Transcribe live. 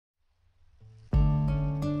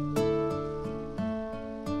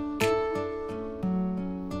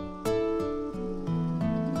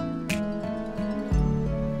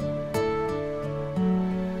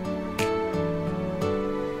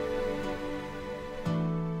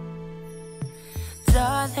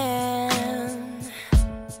before then.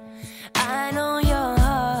 I know your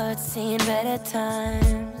heart's seen better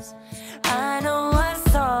times. I know what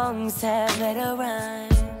songs have better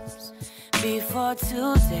rhymes before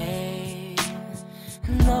today.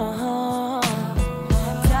 No,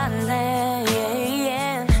 darling,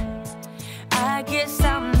 I guess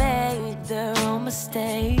I made the wrong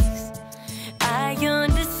mistakes. I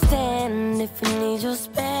understand if you need your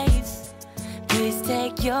space. Please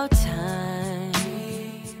take your time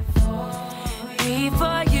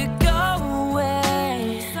before you go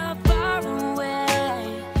away, so far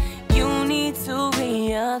away. You need to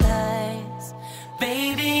realize,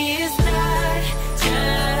 baby, it's not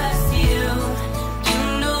just you. You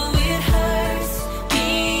know it hurts me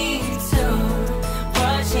too,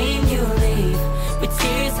 watching you leave with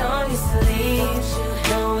tears on your sleeve.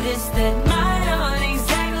 Notice that mine aren't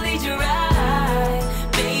exactly dry.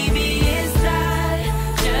 Baby, it's not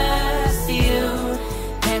just you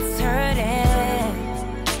that's hurting.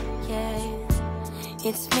 Yeah,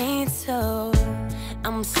 it's me too.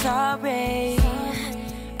 I'm sorry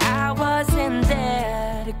I wasn't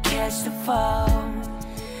there to catch the fall.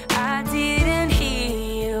 I didn't hear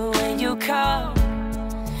you when you called.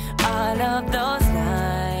 All of those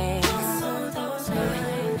nights,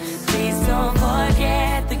 please don't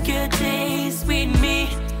forget the good days with me.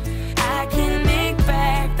 I can make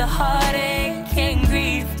back the heartache and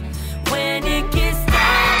grief. When it gets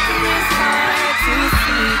dark and it's hard to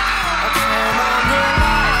see, I'll turn on the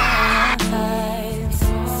lights.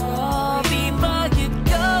 So before you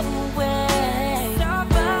go away, so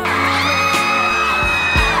far away,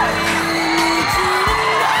 I need you to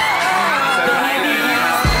know, baby,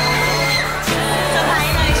 it's just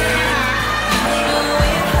you. You know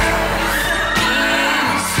it hurts me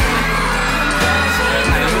too, watching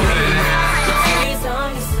you leave with tears on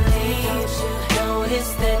your sleeve.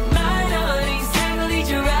 Notice that mine aren't exactly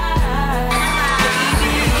dry.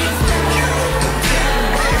 Baby, it's not just you.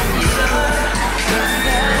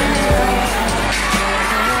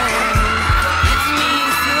 It's me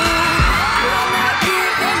too. I'm not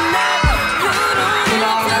giving up. You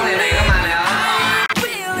don't need to leave. I'm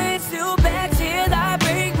willing to back till I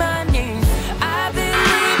break my knees. I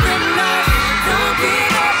believe in us. Don't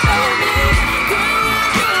give up on me. Girl,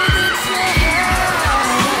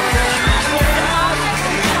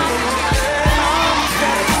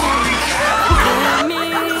 I know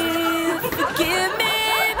that forgive me,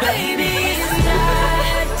 baby, it's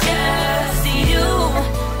not just you.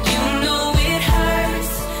 You know it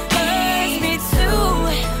hurts me too,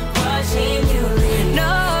 watching you leave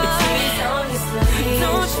with tears on your sleeve.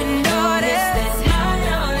 Don't you notice that mine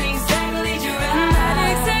aren't exactly dry? Not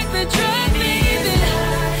exactly dry, baby.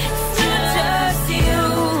 It's not just you.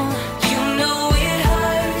 You know it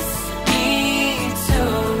hurts me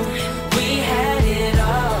too. We had it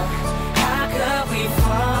all. How could we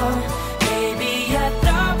fall? Baby, I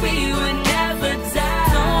thought we would never die.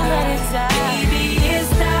 Don't let it die. Baby,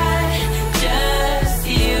 it's not just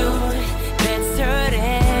you that's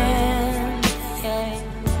hurting. Yeah,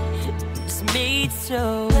 it's me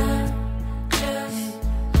too.